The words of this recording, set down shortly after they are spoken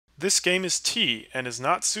This game is T and is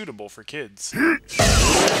not suitable for kids.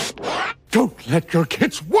 Don't let your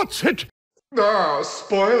kids watch it! Ah,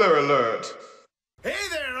 spoiler alert! Hey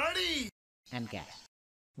there, Artie! And gas.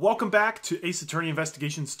 Welcome back to Ace Attorney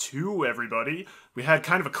Investigations 2, everybody. We had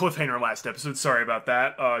kind of a cliffhanger last episode, sorry about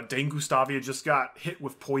that. Dane Gustavia just got hit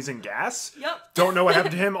with poison gas. Yep. Don't know what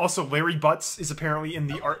happened to him. Also, Larry BUTZ is apparently in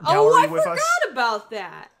the art gallery with us. Oh, I forgot about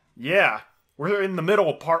that! Yeah, we're in the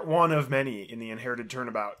middle of part 1 of many in the Inherited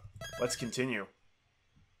Turnabout. Let's continue.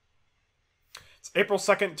 It's April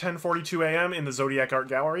 2nd, 10:42 a.m. in the Zodiac Art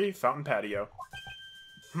Gallery, Fountain Patio.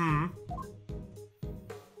 They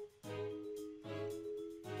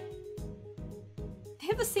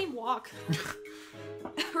have the same walk.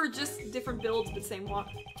 Or just different builds, but same walk.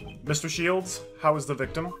 Mr. Shields, how is the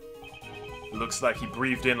victim? Looks like he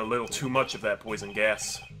breathed in a little too much of that poison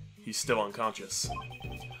gas. He's still unconscious.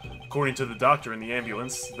 According to the doctor in the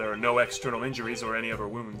ambulance, there are no external injuries or any other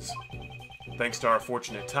wounds. Thanks to our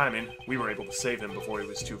fortunate timing, we were able to save him before he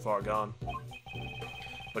was too far gone.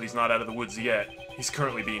 But he's not out of the woods yet. He's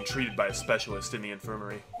currently being treated by a specialist in the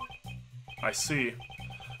infirmary. I see.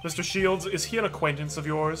 Mr. Shields, is he an acquaintance of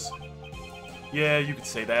yours? Yeah, you could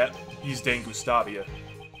say that. He's Dane Gustavia.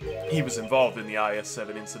 He was involved in the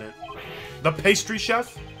IS-7 incident. The pastry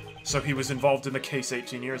chef? So he was involved in the case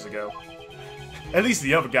 18 years ago. At least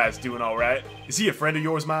the other guy's doing alright. Is he a friend of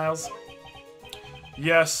yours, Miles?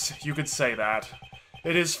 Yes, you could say that.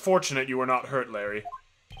 It is fortunate you were not hurt, Larry.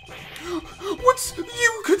 What's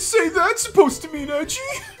you could say that supposed to mean, Edgy?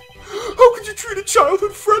 How could you treat a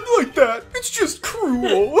childhood friend like that? It's just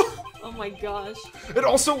cruel. Oh my gosh. And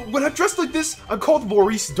also, when I'm dressed like this, I'm called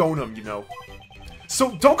Maurice Donham, you know.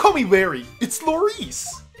 So don't call me Larry, it's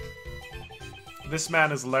Maurice. This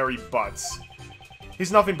man is Larry BUTZ.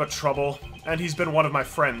 He's nothing but trouble, and he's been one of my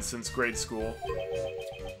friends since grade school.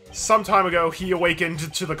 Some time ago, he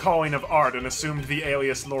awakened to the calling of art and assumed the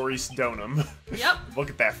alias Maurice Donham. Yep. Look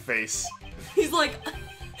at that face. He's like...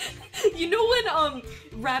 You know when,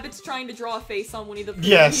 Rabbit's trying to draw a face on Winnie the Pooh?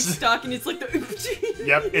 Yes. He's stuck and it's like the...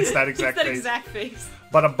 Yep, it's that exact it's that face. exact face.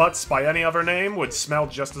 But a BUTZ by any other name would smell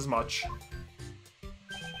just as much.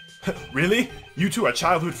 Really? You two are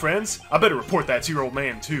childhood friends? I better report that to your old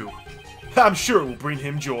man, too. I'm sure it will bring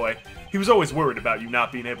him joy. He was always worried about you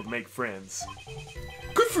not being able to make friends.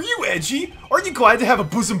 Good for you, Edgy! Aren't you glad to have a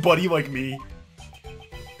bosom buddy like me?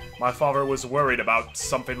 My father was worried about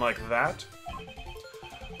something like that.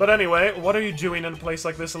 But anyway, what are you doing in a place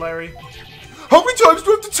like this, Larry? How many times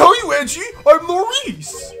do I have to tell you, Edgy? I'm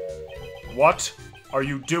Maurice! What are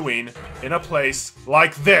you doing in a place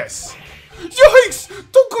like this? Yikes!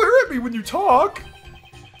 Don't glare at me when you talk!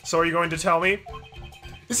 So are you going to tell me?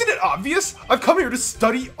 Isn't it obvious? I've come here to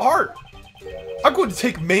study art! I'm going to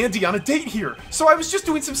take Mandy on a date here, so I was just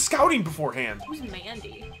doing some scouting beforehand. Who's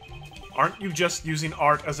Mandy? Aren't you just using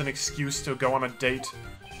art as an excuse to go on a date?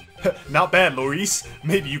 Not bad, Maurice.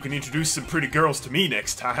 Maybe you can introduce some pretty girls to me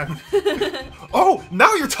next time. Oh,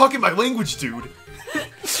 now you're talking my language, dude!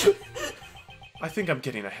 I think I'm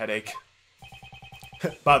getting a headache.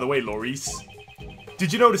 By the way, Maurice,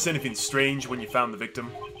 did you notice anything strange when you found the victim?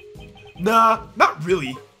 Nah, not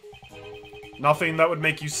really. Nothing that would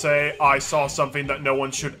make you say, I saw something that no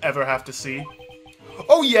one should ever have to see?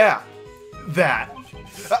 Oh yeah, that.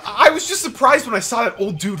 I was just surprised when I saw that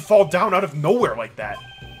old dude fall down out of nowhere like that.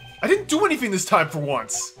 I didn't do anything this time for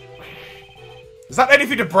once. Is that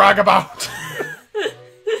anything to brag about?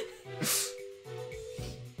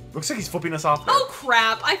 Looks like he's flipping us off there. Oh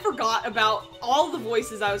crap, I forgot about all the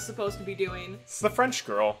voices I was supposed to be doing. It's the French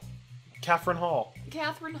girl, Catherine Hall.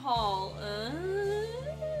 Catherine Hall,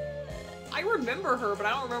 I remember her, but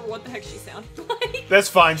I don't remember what the heck she sounded like. That's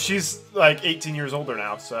fine, she's like 18 years older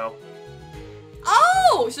now, so...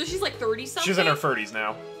 Oh! So she's like 30-something? She's in her 30s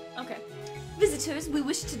now. Okay. Visitors, we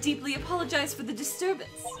wish to deeply apologize for the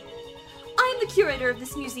disturbance. I am the curator of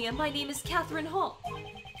this museum. My name is Catherine Hall.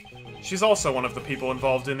 She's also one of the people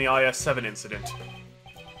involved in the IS-7 incident.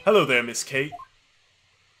 Hello there, Miss Kate.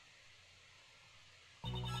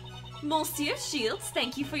 Monsieur Shields,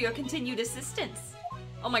 thank you for your continued assistance.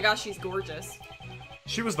 Oh my gosh, she's gorgeous.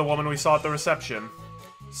 She was the woman we saw at the reception.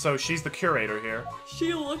 So she's the curator here.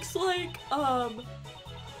 She looks like,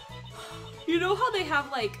 you know how they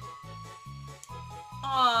have, like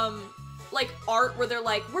art where they're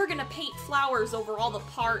like, we're gonna paint flowers over all the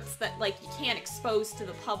parts that, like, you can't expose to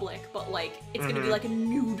the public, but, like, it's gonna be like a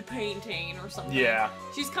nude painting or something. Yeah.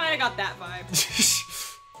 She's kinda got that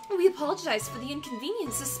vibe. We apologize for the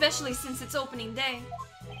inconvenience, especially since it's opening day.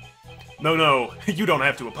 No, you don't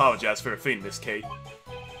have to apologize for a thing, Miss Kate.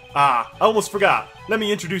 Ah, I almost forgot. Let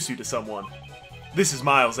me introduce you to someone. This is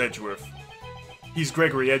Miles Edgeworth. He's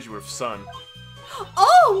Gregory Edgeworth's son.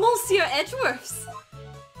 Oh, Monsieur Edgeworth's.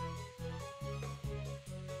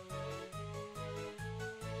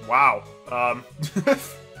 Wow.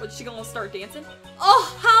 What's she gonna start dancing?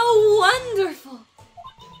 Oh, how wonderful!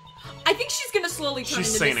 I think she's gonna slowly turn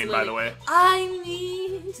She's into singing, this by lady. the way. I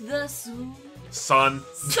meet the soon. Son.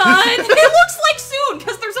 Son! It looks like soon,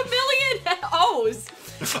 because there's a million O's.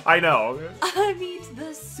 I know. I meet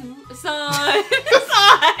the soon. Son!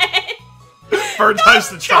 Son! Third time's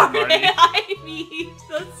the charm, Marty. I meet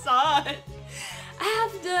the sun.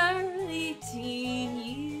 After 18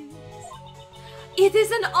 years, it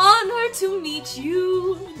is an honor to meet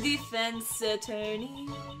you, defense attorney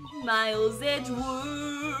Miles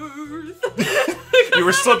Edgeworth. You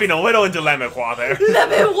were slipping a little into Lemeroy there.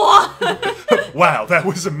 Lemeroy! Wow, that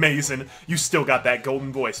was amazing. You still got that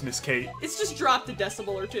golden voice, Miss Kate. It's just dropped a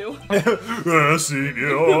decibel or two.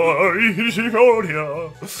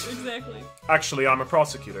 Exactly. Actually, I'm a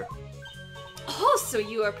prosecutor. Oh, so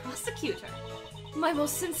you are a prosecutor. My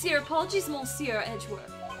most sincere apologies, Monsieur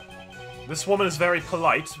Edgeworth. This woman is very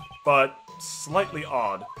polite, but slightly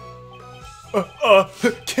odd.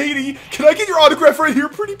 Katie, can I get your autograph right here,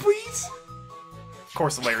 pretty please? Of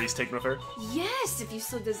course, Larry's taken with her. Yes, if you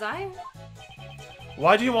so desire.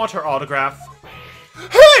 Why do you want her autograph?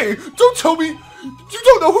 Hey, don't tell me you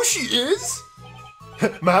don't know who she is.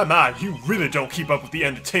 My, you really don't keep up with the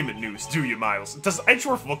entertainment news, do you, Miles? Does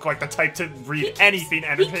Edgeworth look like the type to read anything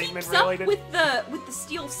entertainment he keeps related? up with the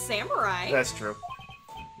Steel Samurai. That's true.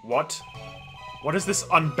 What? What is this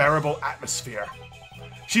unbearable atmosphere?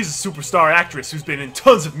 She's a superstar actress who's been in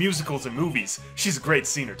tons of musicals and movies. She's a great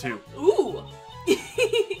singer, too. Ooh.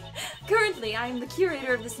 Currently, I am the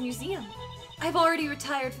curator of this museum. I've already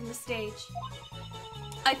retired from the stage.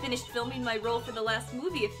 I finished filming my role for the last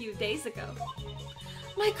movie a few days ago.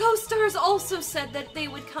 My co-stars also said that they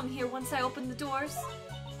would come here once I opened the doors.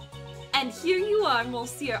 And here you are,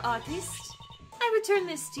 Monsieur Artist. I return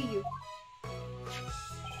this to you.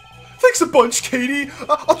 Thanks a bunch, Katie.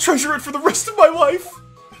 I'll treasure it for the rest of my life.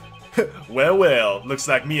 Well, looks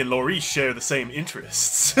like me and Laurie share the same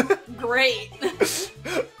interests. Great.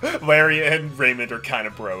 Larry and Raymond are kind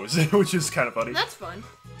of bros, which is kind of funny. That's fun.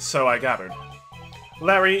 So I gathered.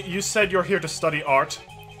 Larry, you said you're here to study art.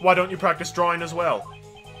 Why don't you practice drawing as well?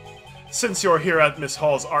 Since you're here at Miss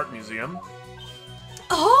Hall's art museum.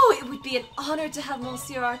 Oh, it would be an honor to have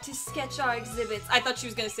Monsieur Artist sketch our exhibits. I thought she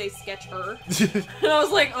was gonna say sketch her. And I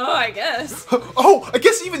was like, oh, I guess. Oh, I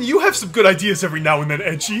guess even you have some good ideas every now and then,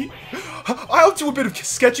 Edgy. I'll do a bit of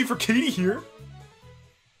sketching for Katie here.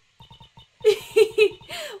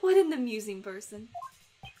 What an amusing person.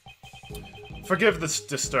 Forgive this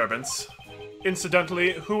disturbance.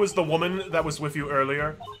 Incidentally, who was the woman that was with you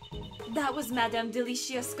earlier? That was Madame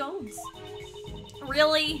Delicia Scones.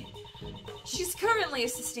 Really? She's currently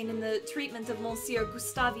assisting in the treatment of Monsieur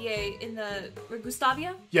Gustavier in the... or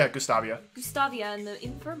Gustavia? Yeah, Gustavia. Gustavia in the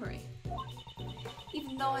infirmary.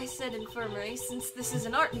 Even though I said infirmary, since this is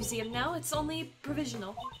an art museum now, it's only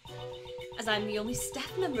provisional. As I'm the only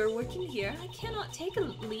staff member working here, I cannot take a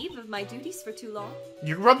leave of my duties for too long.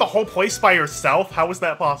 You run the whole place by yourself? How is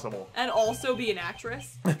that possible? And also be an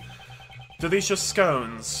actress. Delicia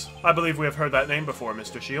Scones. I believe we have heard that name before,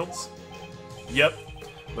 Mr. Shields. Yep.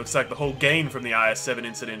 Looks like the whole gang from the IS-7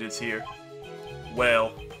 incident is here.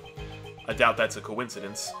 Well, I doubt that's a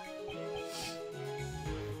coincidence.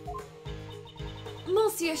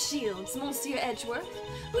 Monsieur Shields, Monsieur Edgeworth,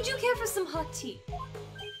 would you care for some hot tea?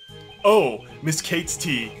 Oh, Miss Kate's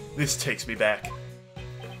tea. This takes me back.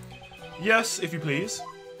 Yes, if you please.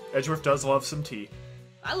 Edgeworth does love some tea.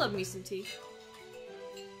 I love me some tea.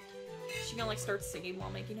 She gonna like start singing while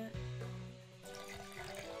making it?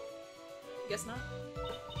 Guess not.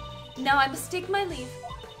 Now I must take my leave.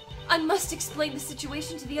 I must explain the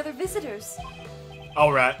situation to the other visitors.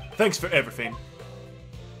 Alright, thanks for everything.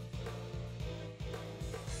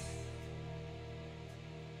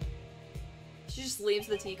 She just leaves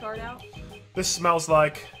the tea card out. This smells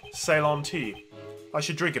like Ceylon tea. I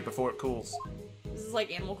should drink it before it cools. This is like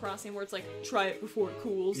Animal Crossing where it's like, try it before it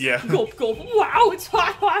cools. Yeah. Gulp, gulp. Wow, it's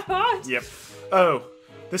hot, hot, hot! Yep. Oh,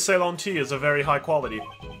 this Ceylon tea is of very high quality.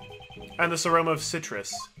 And this aroma of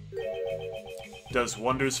citrus does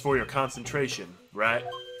wonders for your concentration, right?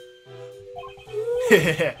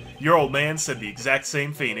 Your old man said the exact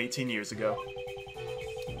same thing 18 years ago.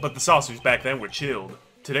 But the saucers back then were chilled.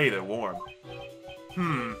 Today they're warm.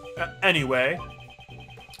 Anyway.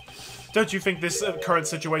 Don't you think this current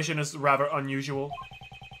situation is rather unusual?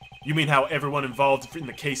 You mean how everyone involved in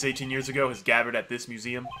the case 18 years ago has gathered at this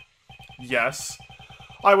museum? Yes.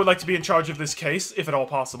 I would like to be in charge of this case, if at all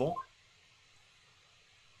possible.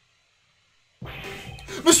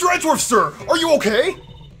 Mr. Edgeworth, sir! Are you okay?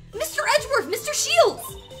 Mr. Edgeworth, Mr.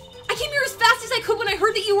 Shields! I came here as fast as I could when I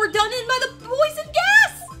heard that you were done in by the poison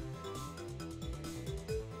gas!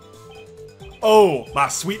 Oh, my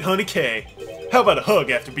sweet honey Kay. How about a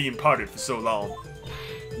hug after being parted for so long?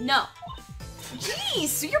 No. Jeez,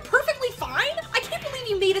 so you're perfectly fine? I can't believe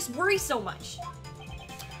you made us worry so much.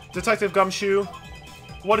 Detective Gumshoe,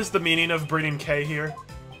 what is the meaning of bringing Kay here?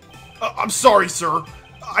 I'm sorry, sir.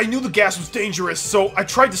 I knew the gas was dangerous, so I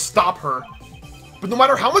tried to stop her. But no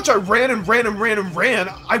matter how much I ran and ran and ran and ran,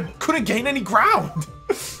 I couldn't gain any ground.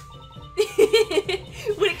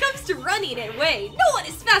 When it comes to running away, no one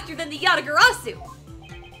is faster than the Yatagarasu.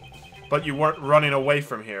 But you weren't running away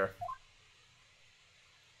from here.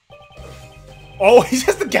 Oh, he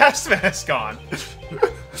has the gas mask on.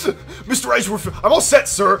 Mr. Edgeworth, I'm all set,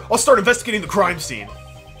 sir. I'll start investigating the crime scene.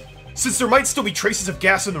 Since there might still be traces of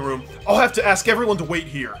gas in the room, I'll have to ask everyone to wait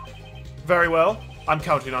here. Very well. I'm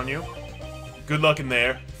counting on you. Good luck in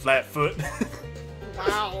there, Flatfoot.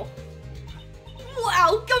 Wow.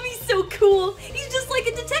 Wow, Gummy's so cool. He's just like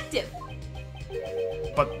a detective.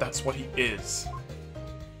 But that's what he is.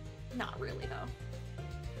 Not really, though.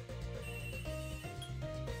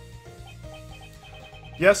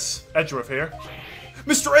 Yes, Edgeworth here.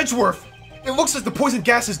 Mr. Edgeworth! It looks like the poison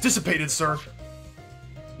gas has dissipated, sir.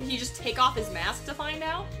 Did he just take off his mask to find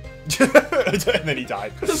out? And then he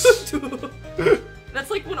died. That's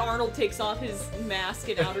like when Arnold takes off his mask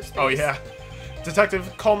in outer space. Oh yeah.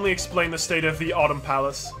 Detective, calmly explain the state of the Autumn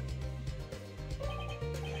Palace.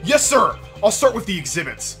 Yes, sir! I'll start with the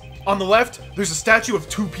exhibits. On the left, there's a statue of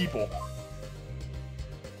 2 people.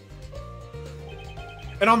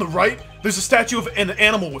 And on the right, there's a statue of an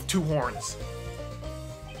animal with 2 horns.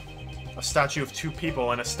 A statue of 2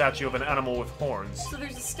 people and a statue of an animal with horns. So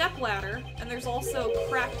there's a stepladder, and there's also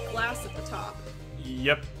cracked glass at the top.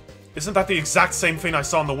 Yep. Isn't that the exact same thing I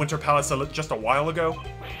saw in the Winter Palace just a while ago?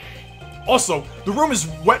 Also, the room is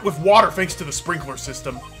wet with water thanks to the sprinkler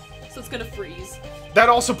system. So it's gonna freeze. That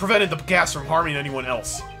also prevented the gas from harming anyone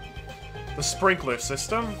else. The sprinkler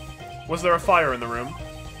system? Was there a fire in the room?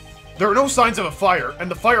 There are no signs of a fire, and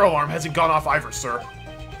the fire alarm hasn't gone off either, sir.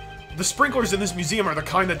 The sprinklers in this museum are the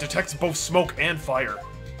kind that detects both smoke and fire.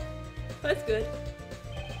 That's good.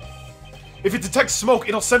 If it detects smoke,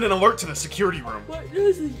 it'll send an alert to the security room. What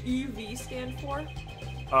does the EV stand for?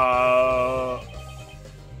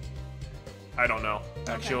 I don't know,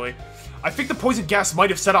 actually. I think the poison gas might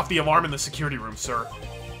have set off the alarm in the security room, sir.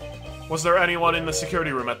 Was there anyone in the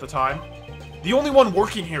security room at the time? The only one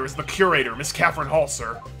working here is the curator, Miss Catherine Hall,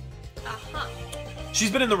 sir. Uh-huh.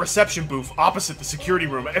 She's been in the reception booth opposite the security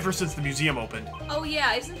room ever since the museum opened. Oh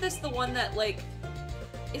yeah, isn't this the one that, like...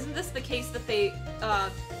 Isn't this the case that they,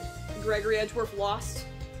 Gregory Edgeworth lost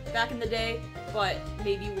back in the day, but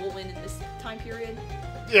maybe will win in this time period?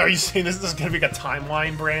 Yeah, are you saying this is gonna be like a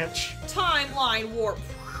timeline branch? Timeline warp.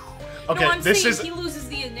 Okay, no, I'm this saying is... he loses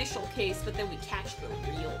the initial case, but then we catch the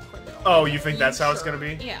real criminal. Oh, you think that's how it's gonna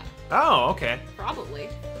be? Yeah, Oh, okay. probably.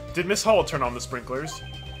 Did Miss Hall turn on the sprinklers?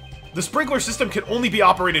 The sprinkler system can only be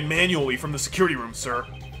operated manually from the security room, sir.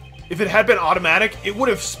 If it had been automatic, it would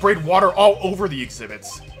have sprayed water all over the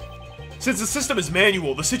exhibits. Since the system is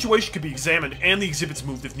manual, the situation could be examined and the exhibits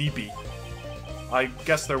moved if need be. I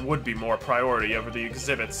guess there would be more priority over the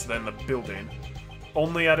exhibits than the building.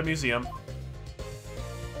 Only at a museum.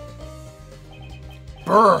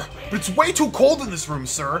 Brr, but it's way too cold in this room,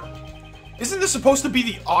 sir. Isn't this supposed to be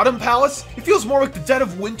the Autumn Palace? It feels more like the dead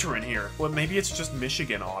of winter in here. Well, maybe it's just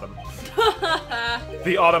Michigan autumn.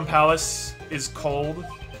 The Autumn Palace is cold.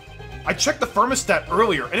 I checked the thermostat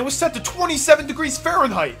earlier, and it was set to 27 degrees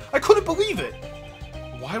Fahrenheit. I couldn't believe it.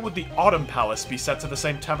 Why would the Autumn Palace be set to the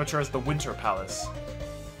same temperature as the Winter Palace?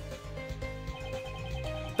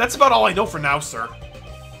 That's about all I know for now, sir.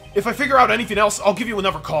 If I figure out anything else, I'll give you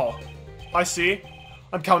another call. I see.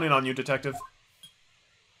 I'm counting on you, Detective.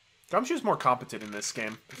 Gumshoe's more competent in this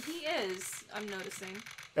game. He is, I'm noticing.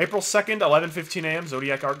 April 2nd, 11:15 a.m.,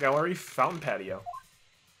 Zodiac Art Gallery, Fountain Patio.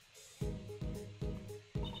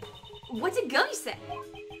 What did Gummy say?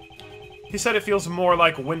 He said it feels more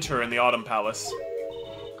like winter in the Autumn Palace.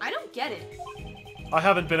 I don't get it. I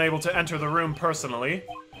haven't been able to enter the room personally,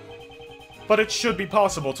 but it should be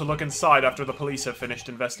possible to look inside after the police have finished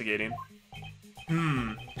investigating.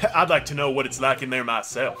 I'd like to know what it's like in there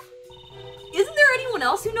myself. Isn't there anyone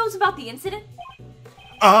else who knows about the incident?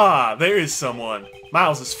 Ah, there is someone.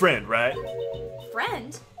 Miles's friend, right?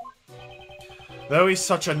 Friend? Though he's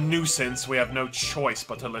such a nuisance, we have no choice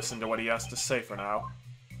but to listen to what he has to say for now.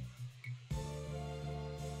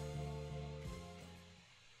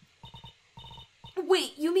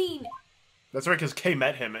 Wait, you mean That's right, because Kay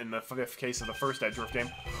met him in the 5th case of the first Edgeworth game.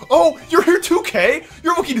 Oh, you're here too, Kay?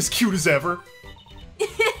 You're looking as cute as ever.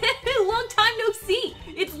 Long time no see.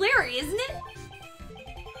 It's Larry, isn't it?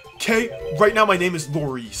 Kay, right now my name is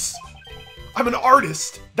Laurice. I'm an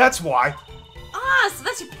artist. That's why. Ah, so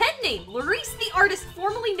that's your pen name. Laurice the artist,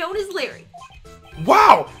 formerly known as Larry.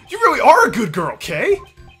 Wow, you really are a good girl, Kay.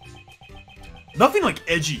 Nothing like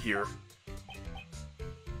edgy here.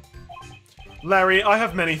 Larry, I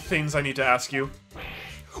have many things I need to ask you.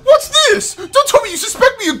 What's this? Don't tell me you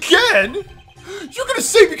suspect me again! You're gonna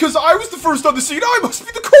say because I was the first on the scene, I must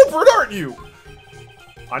be the culprit, aren't you?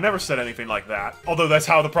 I never said anything like that, although that's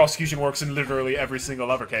how the prosecution works in literally every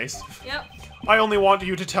single other case. Yep. I only want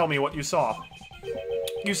you to tell me what you saw.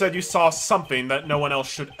 You said you saw something that no one else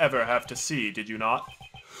should ever have to see, did you not?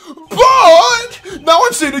 But now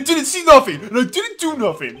I'm saying I didn't see nothing, and I didn't do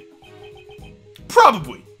nothing.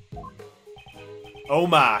 Probably. Oh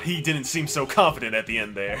my, he didn't seem so confident at the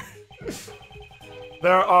end there.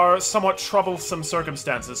 There are somewhat troublesome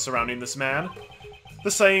circumstances surrounding this man. The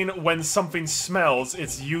saying, when something smells,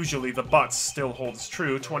 it's usually the BUTZ still holds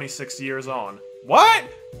true 26 years on. What?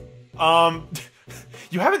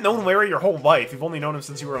 You haven't known Larry your whole life. You've only known him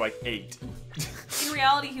since you were like 8. In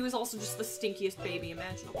reality, he was also just the stinkiest baby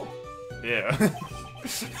imaginable. Yeah.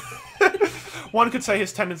 One could say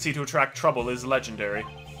his tendency to attract trouble is legendary.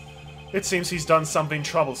 It seems he's done something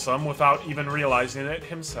troublesome without even realizing it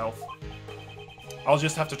himself. I'll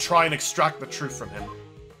just have to try and extract the truth from him.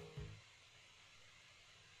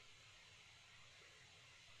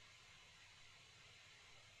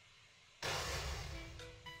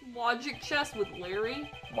 Logic chess with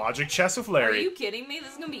Larry? Logic chess with Are Larry. you kidding me?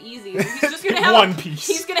 This is gonna be easy. He's just gonna have One piece.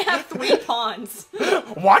 He's gonna have 3 pawns.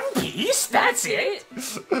 One piece? That's it.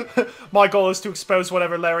 My goal is to expose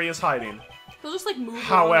whatever Larry is hiding. He'll just like move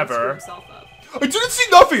However- around and screw himself up. I didn't see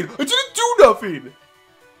nothing! I didn't do nothing!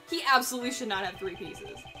 He absolutely should not have 3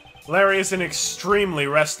 pieces. Larry is an extremely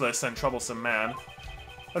restless and troublesome man.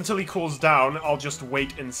 Until he cools down, I'll just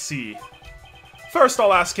wait and see. First,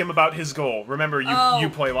 I'll ask him about his goal. Remember, you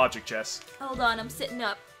play logic chess. Hold on, I'm sitting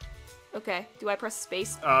up. Okay, do I press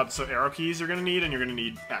space? So arrow keys you're gonna need, and you're gonna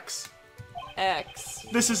need X. X.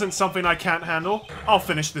 This isn't something I can't handle. I'll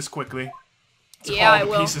finish this quickly. Yeah, I All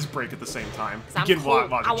the will. pieces break at the same time. 'Cause I'm Begin cold.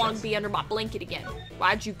 logic I want to chess. be under my blanket again.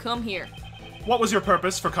 Why'd you come here? What was your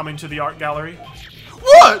purpose for coming to the art gallery?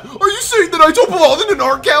 What? Are you saying that I don't belong in an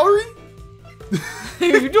art gallery?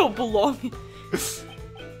 You don't belong.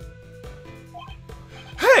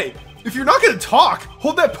 Hey, if you're not gonna talk,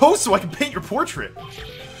 hold that pose so I can paint your portrait.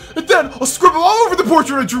 And then I'll scribble all over the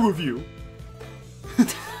portrait I drew of you. I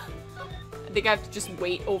think I have to just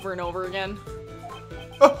wait over and over again.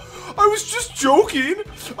 I was just joking.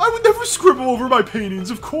 I would never scribble over my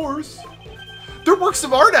paintings, of course. They're works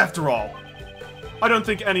of art after all. I don't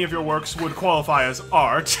think any of your works would qualify as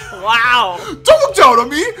art. Wow! Don't look down on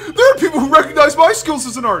me. There are people who recognize my skills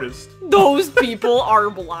as an artist. Those people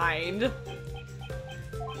are blind.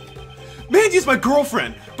 Mandy is my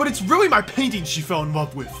girlfriend, but it's really my paintings she fell in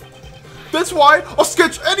love with. That's why I'll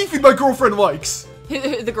sketch anything my girlfriend likes.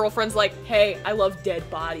 The girlfriend's like, hey, I love dead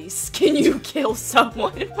bodies. Can you kill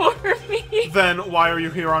someone for me? Then why are you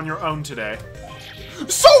here on your own today?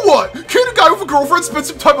 So what? Can't a guy with a girlfriend spend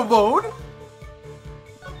some time alone?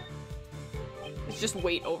 It's just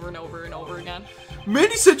wait over and over and over again.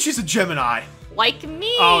 Mandy said she's a Gemini. Like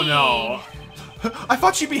me! Oh no. I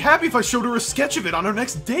thought she'd be happy if I showed her a sketch of it on our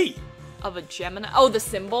next date. Of a Gemini? Oh, the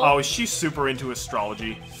symbol? Oh, is she super into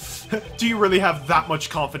astrology? Do you really have that much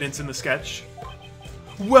confidence in the sketch?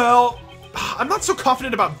 Well, I'm not so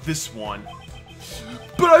confident about this one.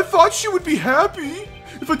 But I thought she would be happy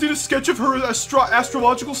if I did a sketch of her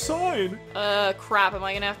astrological sign. Crap, am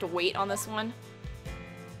I gonna have to wait on this one?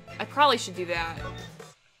 I probably should do that.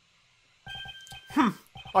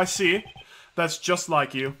 I see. That's just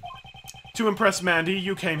like you. To impress Mandy,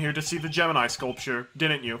 you came here to see the Gemini sculpture,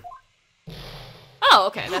 didn't you? Oh,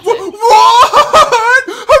 okay, that's it.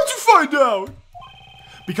 What? How'd you find out?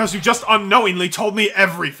 Because you just unknowingly told me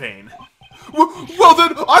everything. Well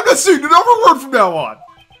then, I'm not saying another word from now on.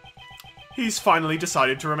 He's finally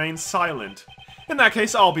decided to remain silent. In that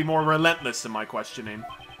case, I'll be more relentless in my questioning.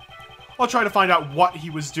 I'll try to find out what he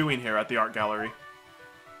was doing here at the art gallery.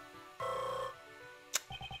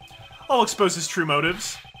 I'll expose his true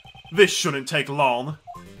motives. This shouldn't take long.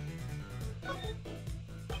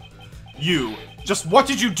 You, just what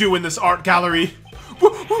did you do in this art gallery?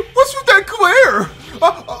 What's with that glare?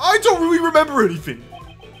 I don't really remember anything.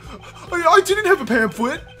 I didn't have a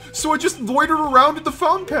pamphlet, so I just loitered around in the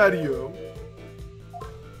fountain patio.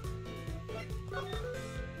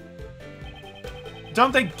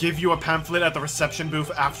 Don't they give you a pamphlet at the reception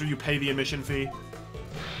booth after you pay the admission fee?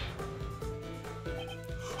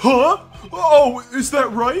 Huh? Oh, is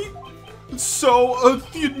that right? So,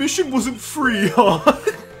 the admission wasn't free, huh?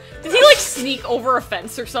 Did he, like, sneak over a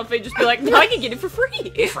fence or something? Just be like, no, I can get it for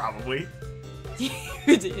free. Probably. You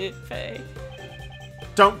didn't pay.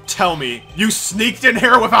 Don't tell me you sneaked in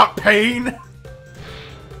here without paying?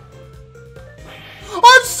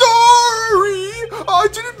 I'm sorry! I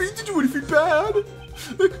didn't mean to do anything bad.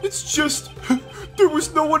 It's just, there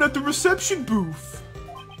was no one at the reception booth.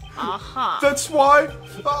 Uh-huh. That's why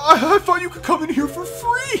I thought you could come in here for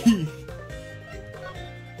free.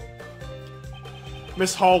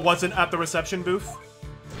 Miss Hall wasn't at the reception booth?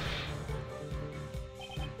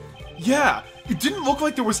 Yeah, it didn't look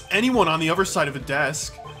like there was anyone on the other side of the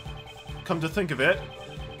desk. Come to think of it,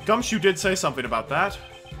 Gumshoe did say something about that.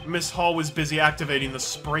 Miss Hall was busy activating the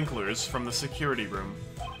sprinklers from the security room.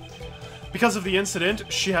 Because of the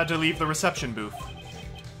incident, she had to leave the reception booth.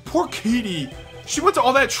 Poor Katie. She went to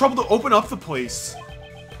all that trouble to open up the place.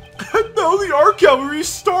 And now the art gallery's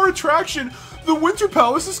star attraction, the Winter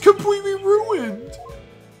Palace, is completely ruined.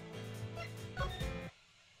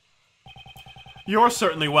 You're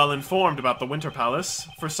certainly well informed about the Winter Palace,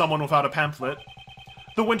 for someone without a pamphlet.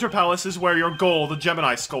 The Winter Palace is where your goal, the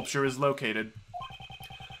Gemini sculpture, is located.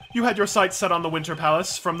 You had your sights set on the Winter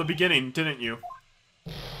Palace from the beginning, didn't you?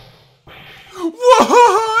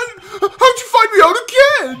 What? How'd you find me out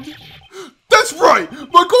again? That's right!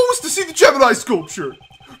 My goal was to see the Gemini sculpture!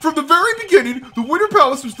 From the very beginning, the Winter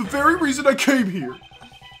Palace was the very reason I came here.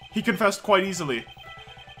 He confessed quite easily.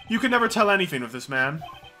 You can never tell anything with this man.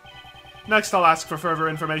 Next, I'll ask for further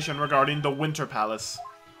information regarding the Winter Palace.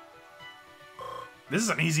 This is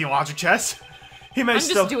an easy logic test. He may I'm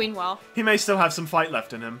just doing well. He may still have some fight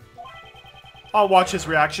left in him. I'll watch his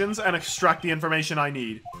reactions and extract the information I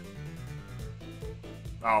need.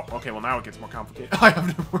 Oh, okay, well now it gets more complicated. I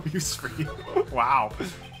have no more use for you. Wow.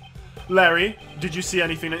 Larry, did you see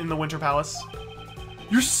anything in the Winter Palace?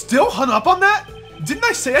 You're still hung up on that? Didn't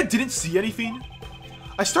I say I didn't see anything?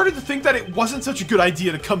 I started to think that it wasn't such a good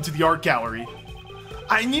idea to come to the art gallery.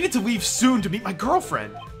 I needed to leave soon to meet my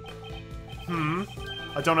girlfriend.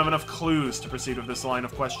 I don't have enough clues to proceed with this line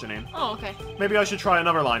of questioning. Oh, okay. Maybe I should try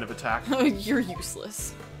another line of attack. You're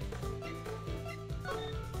useless.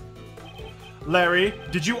 Larry,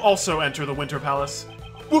 did you also enter the Winter Palace?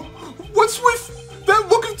 What's with that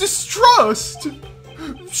look of distrust?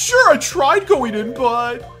 Sure, I tried going in,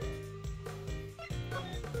 but...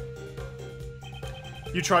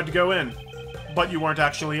 You tried to go in, but you weren't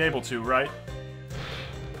actually able to, right?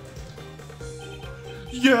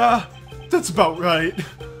 Yeah, that's about right.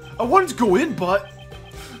 I wanted to go in, but...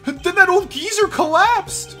 Then that old geezer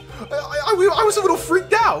collapsed! I was a little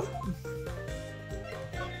freaked out.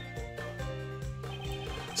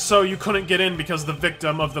 So you couldn't get in because the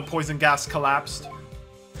victim of the poison gas collapsed?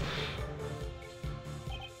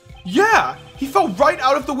 Yeah, he fell right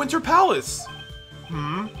out of the Winter Palace.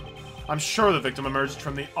 I'm sure the victim emerged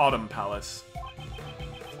from the Autumn Palace.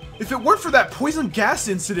 If it weren't for that poison gas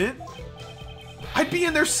incident, I'd be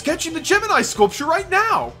in there sketching the Gemini sculpture right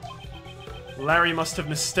now. Larry must have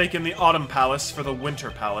mistaken the Autumn Palace for the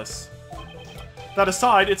Winter Palace. That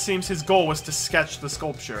aside, it seems his goal was to sketch the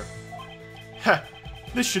sculpture. Heh,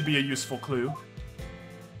 this should be a useful clue.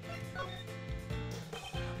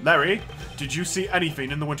 Larry, did you see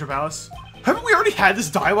anything in the Winter Palace? Haven't we already had this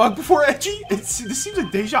dialogue before, Edgy? This seems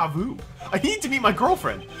like deja vu. I need to meet my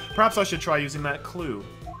girlfriend. Perhaps I should try using that clue.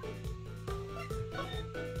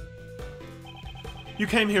 You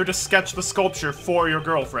came here to sketch the sculpture for your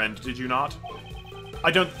girlfriend, did you not? I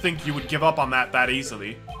don't think you would give up on that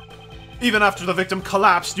easily. Even after the victim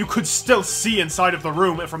collapsed, you could still see inside of the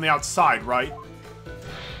room from the outside, right?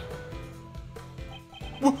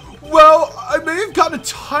 Well, I may have gotten a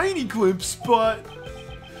tiny glimpse, but...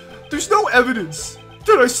 There's no evidence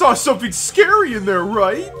that I saw something scary in there,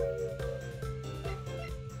 right?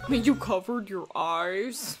 I mean, you covered your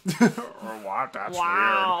eyes. What? That's weird.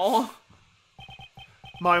 Wow.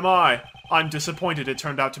 My, I'm disappointed it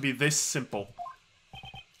turned out to be this simple.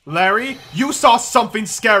 Larry, you saw something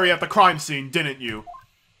scary at the crime scene, didn't you?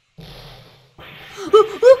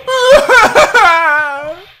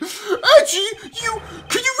 Edgy,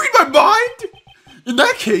 can you read my mind? In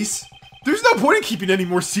that case, there's no point in keeping any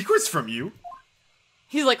more secrets from you.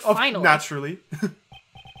 He's like, finally. Naturally.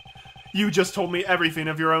 You just told me everything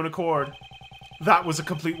of your own accord. That was a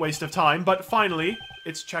complete waste of time, but finally,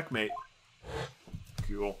 it's checkmate.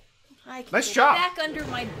 Cool. I can Nice get job. back under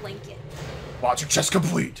my blanket. Logic chest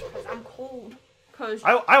complete. I'm cold. Cause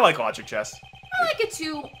I like logic chess. I like it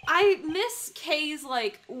too. I miss Kay's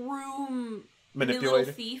like room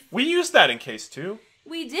manipulated. thief. We used that in case 2.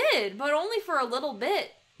 We did, but only for a little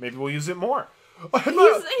bit. Maybe we'll use it more. I had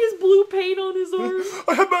His blue paint on his arm.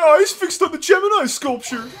 I had my eyes fixed on the Gemini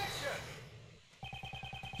sculpture.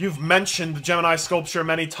 You've mentioned the Gemini sculpture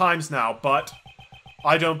many times now, but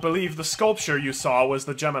I don't believe the sculpture you saw was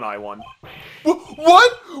the Gemini one.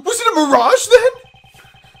 What? Was it a mirage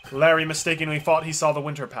then? Larry mistakenly thought he saw the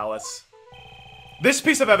Winter Palace. This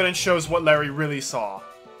piece of evidence shows what Larry really saw.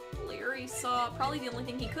 Larry saw probably the only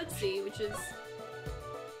thing he could see, which is...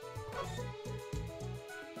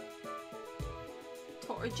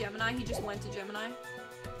 Gemini. He just went to Gemini.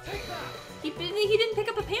 He didn't pick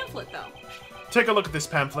up a pamphlet, though. Take a look at this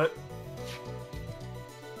pamphlet.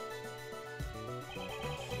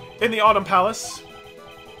 In the Autumn Palace,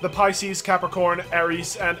 the Pisces, Capricorn,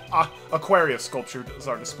 Aries, and Aquarius sculptures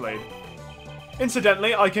are displayed.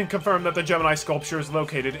 Incidentally, I can confirm that the Gemini sculpture is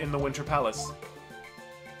located in the Winter Palace.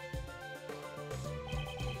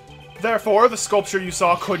 Therefore, the sculpture you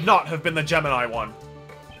saw could not have been the Gemini one.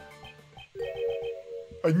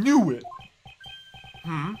 I knew it.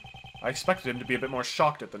 I expected him to be a bit more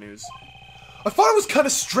shocked at the news. I thought it was kind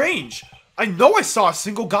of strange. I know I saw a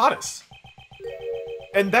single goddess.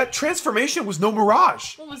 And that transformation was no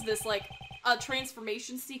mirage. What was this, like, a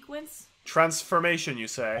transformation sequence? Transformation, you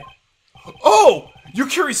say? Oh! You're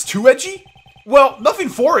curious too, Edgy? Well, nothing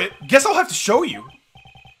for it. Guess I'll have to show you.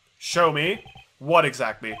 Show me? What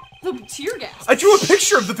exactly? The tear gas. I drew a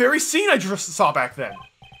picture of the very scene I just saw back then.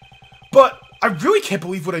 But I really can't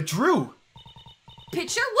believe what I drew.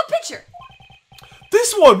 Picture? What picture?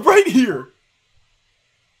 This one, right here.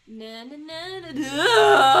 Na na na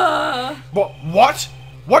na. What?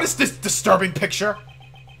 What is this disturbing picture?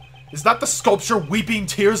 Is that the sculpture Weeping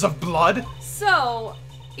Tears of Blood? So,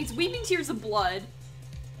 it's Weeping Tears of Blood,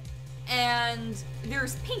 and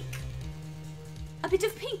there's pink. A bit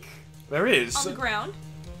of pink There is. on the ground.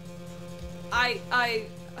 I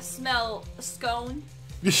smell a scone.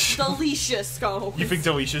 Delicious scone. You think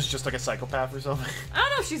Delicia's just like a psychopath or something? I don't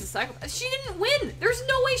know if she's a psychopath. She didn't win. There's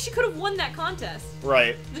no way she could have won that contest.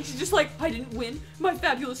 Right. Then she's just like, I didn't win. My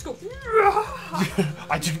fabulous scope.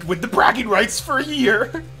 I didn't win the bragging rights for a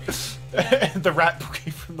year. And the rat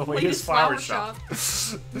bouquet from the latest flower shop.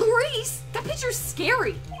 Maurice, that picture's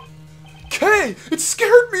scary. Kay, it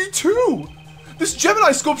scared me too. This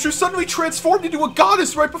Gemini sculpture suddenly transformed into a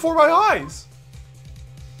goddess right before my eyes.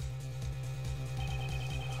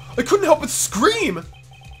 I couldn't help but scream!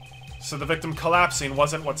 So the victim collapsing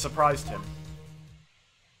wasn't what surprised him.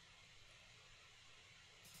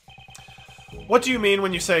 What do you mean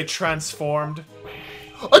when you say transformed?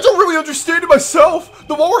 I don't really understand it myself!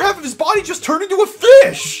 The lower half of his body just turned into a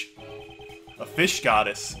fish! A fish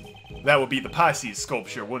goddess. That would be the Pisces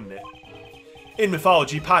sculpture, wouldn't it? In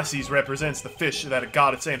mythology, Pisces represents the fish that a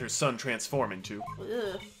goddess and her son transform into.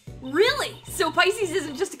 Ugh. Really? So Pisces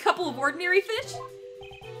isn't just a couple of ordinary fish?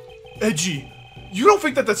 Edgy, you don't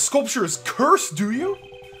think that that sculpture is cursed, do you?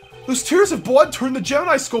 Those tears of blood turned the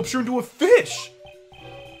Gemini sculpture into a fish!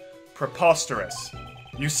 Preposterous.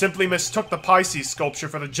 You simply mistook the Pisces sculpture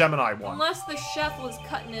for the Gemini one. Unless the chef was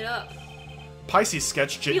cutting it up. Pisces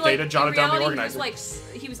sketch He, data jotted down the in organizer.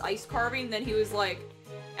 reality, he was ice carving, then he was like,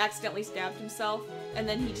 accidentally stabbed himself, and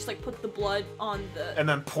then he just like put the blood on the... And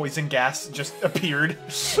then poison gas just appeared.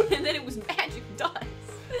 and then it was magic dust.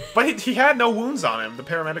 But he had no wounds on him. The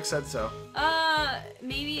paramedic said so.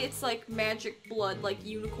 Maybe it's like magic blood, like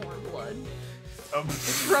unicorn blood. Oh,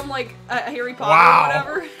 From like Harry Potter Wow.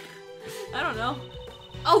 or whatever. I don't know.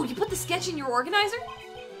 Oh, you put the sketch in your organizer?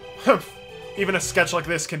 Even a sketch like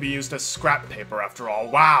this can be used as scrap paper after all.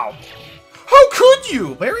 Wow. How could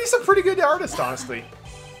you? Larry's a pretty good artist, honestly.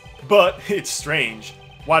 But it's strange.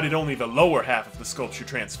 Why did only the lower half of the sculpture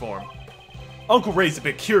transform? Uncle Ray's a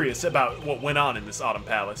bit curious about what went on in this Autumn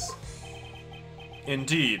Palace.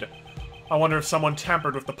 Indeed. I wonder if someone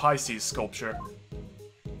tampered with the Pisces sculpture.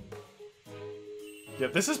 Yeah,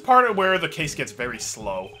 this is part of where the case gets very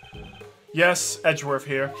slow. Yes, Edgeworth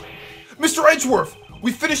here. Mr. Edgeworth,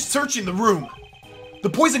 we finished searching the room. The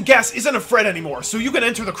poison gas isn't a threat anymore, so you can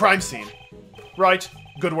enter the crime scene. Right.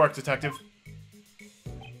 Good work, Detective.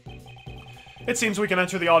 It seems we can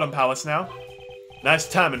enter the Autumn Palace now. Nice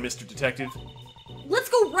timing, Mr. Detective. Let's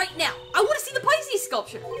go right now. I want to see the Pisces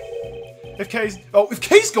sculpture. If Kay's... Oh, if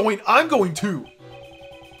Kay's going, I'm going too.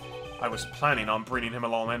 I was planning on bringing him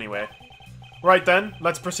along anyway. Right then,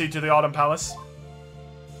 let's proceed to the Autumn Palace.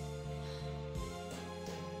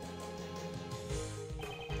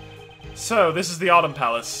 So, this is the Autumn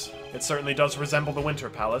Palace. It certainly does resemble the Winter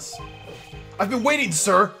Palace. I've been waiting,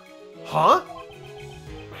 sir. Huh?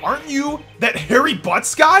 Aren't you that hairy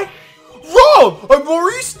BUTZ guy? Wrong! I'm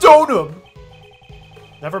Maurice Stoneham!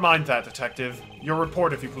 Never mind that, Detective. Your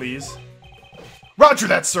report, if you please. Roger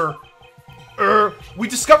that, sir. We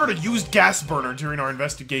discovered a used gas burner during our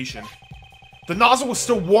investigation. The nozzle was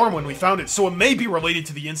still warm when we found it, so it may be related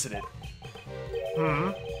to the incident.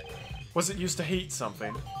 Was it used to heat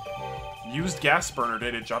something? Used gas burner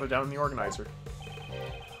data jotted down in the organizer.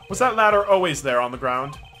 Was that ladder always there on the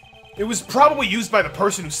ground? It was probably used by the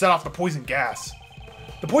person who set off the poison gas.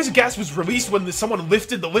 The poison gas was released when someone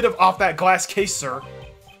lifted the lid off that glass case, sir.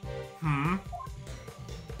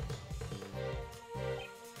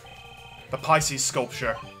 The Pisces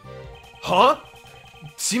sculpture. Huh?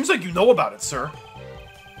 Seems like you know about it, sir.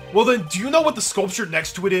 Well then, do you know what the sculpture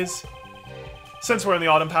next to it is? Since we're in the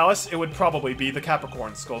Autumn Palace, it would probably be the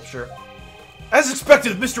Capricorn sculpture. As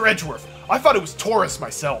expected of Mr. Edgeworth, I thought it was Taurus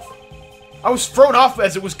myself. I was thrown off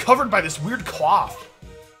as it was covered by this weird cloth.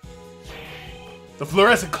 The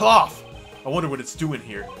fluorescent cloth! I wonder what it's doing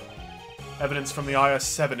here. Evidence from the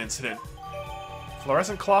IS-7 incident.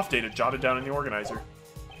 Fluorescent cloth data jotted down in the organizer.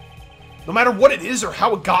 No matter what it is or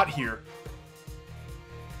how it got here.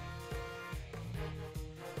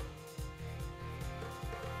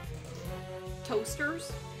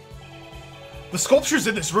 Toasters? The sculptures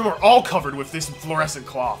in this room are all covered with this fluorescent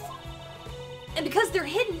cloth. And because they're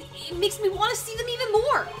hidden, it makes me want to see them even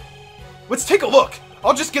more. Let's take a look.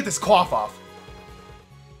 I'll just get this cloth off.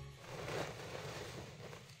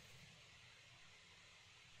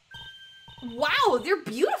 Wow, they're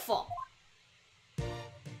beautiful.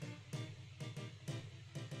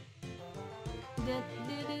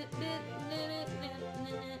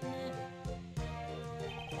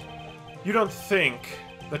 You don't think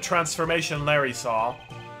the transformation Larry saw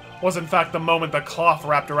was in fact the moment the cloth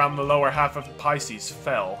wrapped around the lower half of Pisces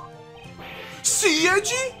fell? See,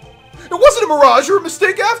 Edgy? It wasn't a mirage or a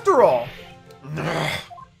mistake after all.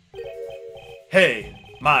 Hey,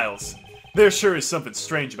 Miles, there sure is something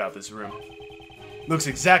strange about this room. Looks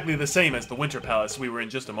exactly the same as the Winter Palace we were in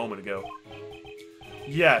just a moment ago.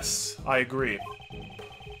 Yes, I agree.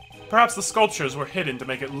 Perhaps the sculptures were hidden to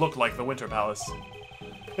make it look like the Winter Palace.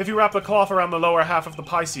 If you wrap the cloth around the lower half of the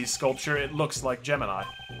Pisces sculpture, it looks like Gemini.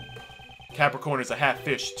 Capricorn is a half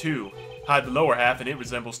fish, too. Hide the lower half and it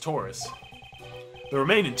resembles Taurus. The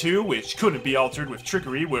remaining two, which couldn't be altered with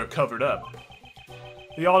trickery, were covered up.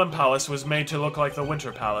 The Autumn Palace was made to look like the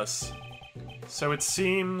Winter Palace. So it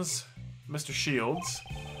seems, Mr. Shields,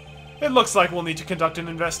 it looks like we'll need to conduct an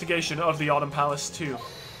investigation of the Autumn Palace, too.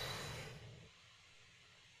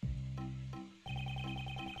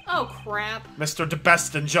 Oh, crap. Mr.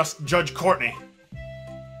 DeBest and Judge Courtney.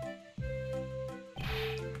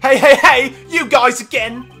 Hey, you guys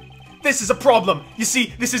again! This is a problem. You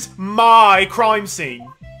see, this is my crime scene.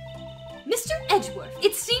 Mr. Edgeworth,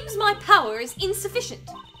 it seems my power is insufficient.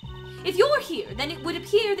 If you're here, then it would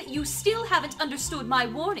appear that you still haven't understood my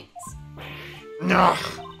warnings.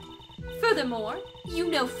 Ugh. Furthermore, you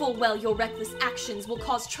know full well your reckless actions will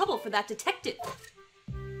cause trouble for that detective.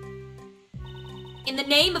 In the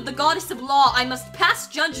name of the goddess of law, I must pass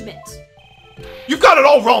judgment. You got it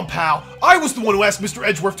all wrong, pal. I was the one who asked Mr.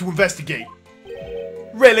 Edgeworth to investigate.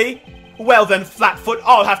 Really? Well then, Flatfoot,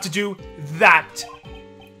 I'll have to do that.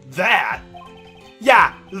 That?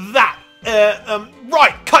 Yeah, that.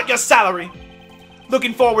 Right, cut your salary.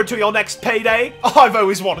 Looking forward to your next payday? I've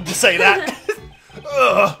always wanted to say that.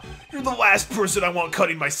 Ugh, you're the last person I want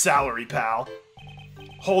cutting my salary, pal.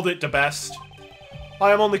 Hold it, DeBest.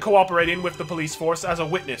 I am only cooperating with the police force as a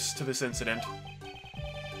witness to this incident.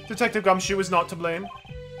 Detective Gumshoe is not to blame.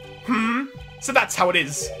 So that's how it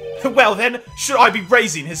is. Well then, should I be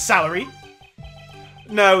raising his salary?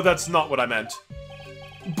 No, that's not what I meant.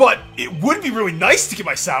 But it would be really nice to get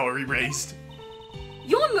my salary raised.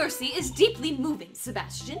 Your mercy is deeply moving,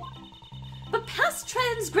 Sebastian. But past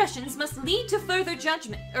transgressions must lead to further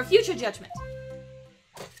judgment, or future judgment.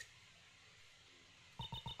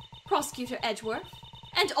 Prosecutor Edgeworth,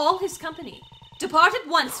 and all his company, depart at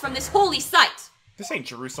once from this holy site. This ain't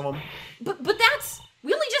Jerusalem. But that's...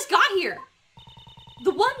 we only just got here.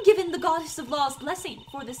 The one given the goddess of law's blessing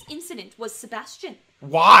for this incident was Sebastian.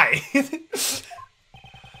 Why?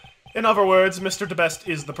 In other words, Mr. DeBest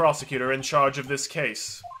is the prosecutor in charge of this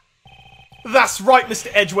case. That's right, Mr.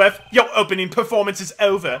 Edgeworth. Your opening performance is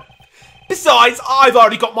over. Besides, I've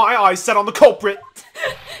already got my eyes set on the culprit.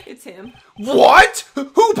 It's him. What?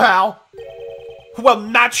 Who, pal? Well,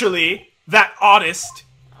 naturally, that artist.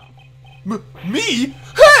 Me?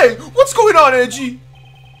 Hey, what's going on, Edgy?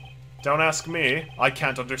 Don't ask me. I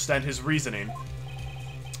can't understand his reasoning.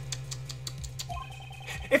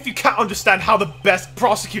 If you can't understand how the best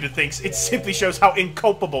prosecutor thinks, it simply shows how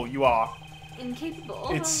inculpable you are. Incapable?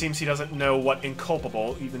 It seems he doesn't know what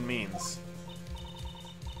inculpable even means.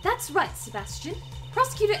 That's right, Sebastian.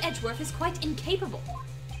 Prosecutor Edgeworth is quite incapable.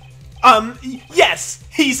 Yes,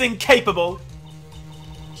 he's incapable.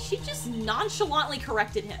 She just nonchalantly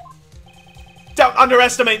corrected him. Don't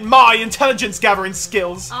underestimate my intelligence-gathering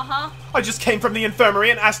skills. Uh-huh. I just came from the infirmary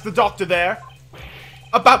and asked the doctor there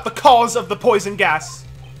about the cause of the poison gas.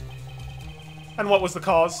 And what was the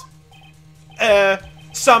cause?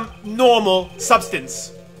 Some normal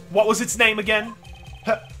substance. What was its name again?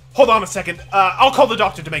 Hold on a second. I'll call the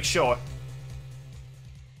doctor to make sure.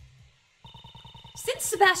 Since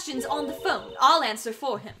Sebastian's on the phone, I'll answer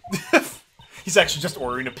for him. He's actually just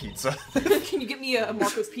ordering a pizza. Can you get me a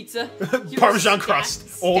Marco's pizza? Parmesan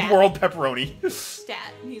crust. Old world pepperoni. Stat.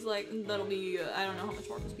 And he's like, that'll be, I don't know how much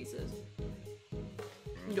Marco's pizza is.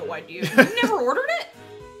 No idea. You never ordered it?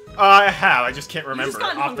 I have. I just can't remember just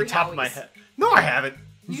got off the Hungry top of my Howie's. head. No, I haven't.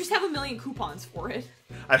 You just have a million coupons for it.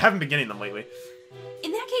 I haven't been getting them lately.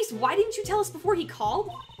 In that case, why didn't you tell us before he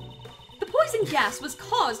called? The poison gas was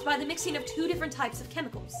caused by the mixing of two different types of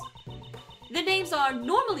chemicals. The names are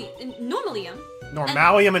normalium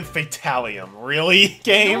Normalium and fatalium. Really,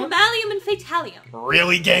 game? normalium and fatalium.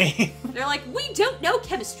 Really, game? They're like, we don't know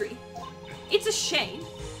chemistry. It's a shame.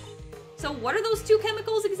 So what are those two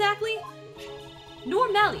chemicals exactly?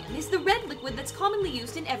 Normalium is the red liquid that's commonly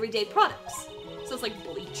used in everyday products. So it's like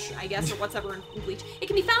bleach, I guess, or whatever in bleach. It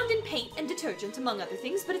can be found in paint and detergent, among other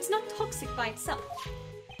things, but it's not toxic by itself.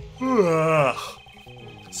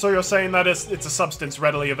 So you're saying that it's a substance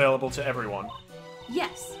readily available to everyone?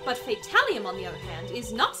 Yes, but fatalium, on the other hand,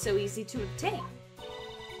 is not so easy to obtain.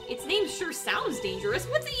 Its name sure sounds dangerous.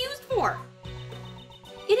 What's it used for?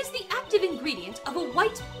 It is the active ingredient of a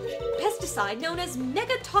white pesticide known as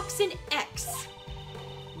negatoxin X.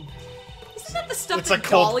 Isn't that the stuff It's a that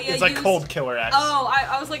cold. Dahlia It's a used? cold killer X. Oh,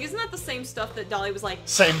 I was like, isn't that the same stuff that Dahlia was like?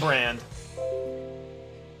 Same brand.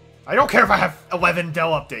 I don't care if I have 11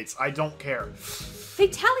 Dell updates. I don't care.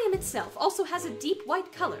 Fatalium itself also has a deep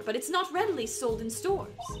white color, but it's not readily sold in stores.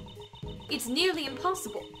 It's nearly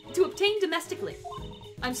impossible to obtain domestically.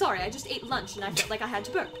 I'm sorry, I just ate lunch and I felt like I had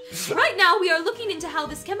to burp. Right now, we are looking into how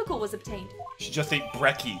this chemical was obtained. She just ate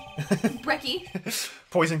brekkie. Brekkie?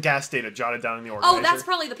 Poison gas data jotted down in the organizer. Oh, that's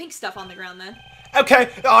probably the pink stuff on the ground then. Okay,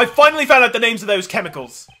 I finally found out the names of those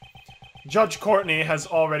chemicals. Judge Courtney has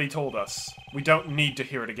already told us. We don't need to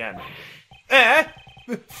hear it again.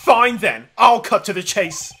 Fine then. I'll cut to the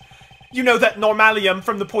chase. You know that normalium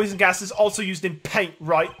from the poison gas is also used in paint,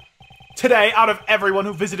 right? Today, out of everyone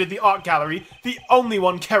who visited the art gallery, the only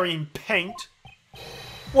one carrying paint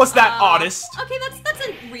was that artist. Okay, that's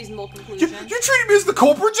a reasonable conclusion. You treated me as the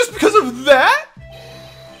culprit just because of that?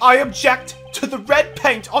 I object to the red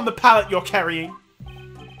paint on the palette you're carrying.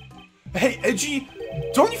 Hey, Edgy,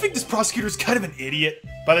 don't you think this prosecutor's kind of an idiot?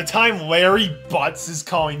 By the time Larry BUTZ is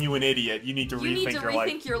calling you an idiot, you need to rethink your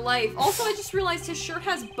life. your life. Also, I just realized his shirt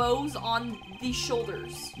has bows on the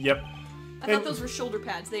shoulders. Yep. I thought those were shoulder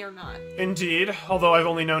pads. They are not. Indeed, although I've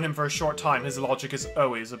only known him for a short time, his logic is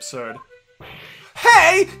always absurd.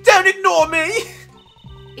 Hey! Don't ignore me!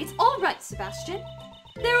 It's all right, Sebastian.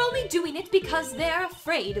 They're only doing it because they're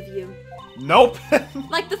afraid of you. Nope.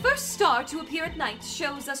 Like the first star to appear at night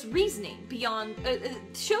shows us reasoning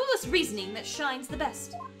that shines the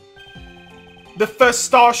best. The first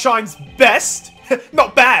star shines best?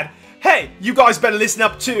 Not bad. Hey, you guys better listen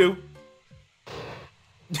up too.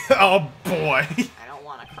 Oh boy. I don't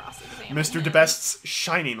want to cross-examine Mr. him. DeBest's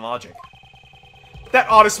shining logic. That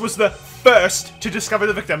artist was the first to discover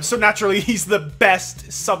the victim, so naturally he's the best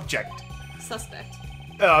subject. Suspect.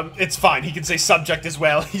 It's fine, he can say subject as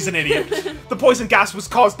well, he's an idiot. The poison gas was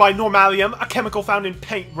caused by normalium, a chemical found in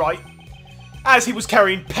paint, right? As he was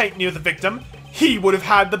carrying paint near the victim, he would have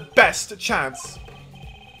had the best chance.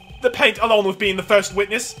 The paint, along with being the first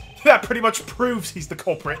witness, that pretty much proves he's the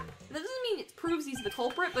culprit. That doesn't mean it proves he's the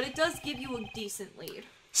culprit, but it does give you a decent lead.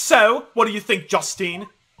 So, what do you think, Justine?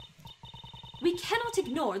 We cannot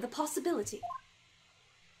ignore the possibility.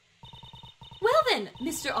 Well then,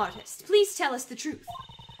 Mr. Artist, please tell us the truth.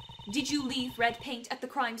 Did you leave red paint at the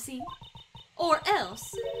crime scene? Or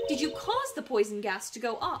else, did you cause the poison gas to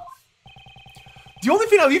go off? The only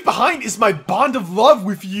thing I leave behind is my bond of love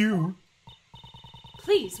with you.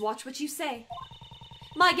 Please watch what you say.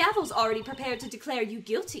 My gavel's already prepared to declare you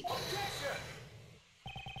guilty.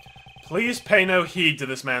 Please pay no heed to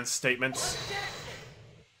this man's statements.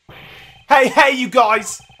 Hey, you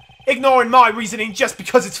guys! Ignoring my reasoning just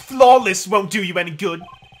because it's flawless won't do you any good.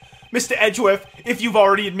 Mr. Edgeworth, if you've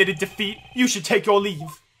already admitted defeat, you should take your leave.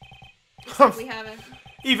 We haven't.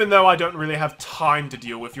 Even though I don't really have time to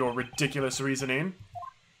deal with your ridiculous reasoning.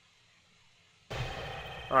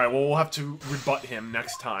 Alright, well, we'll have to rebut him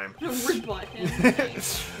next time. Rebut him.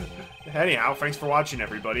 Anyhow, thanks for watching,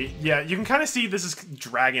 everybody. Yeah, you can kind of see this is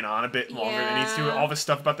dragging on a bit longer than it needs to. All the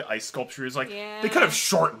stuff about the ice sculptures, like, they could have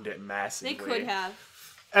shortened it massively. They could have.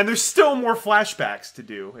 And there's still more flashbacks to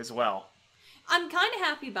do, as well. I'm kind of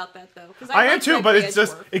happy about that, though. I am too, but it's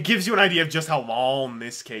just, it gives you an idea of just how long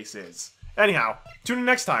this case is. Anyhow, tune in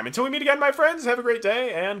next time. Until we meet again, my friends, have a great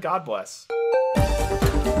day, and God bless.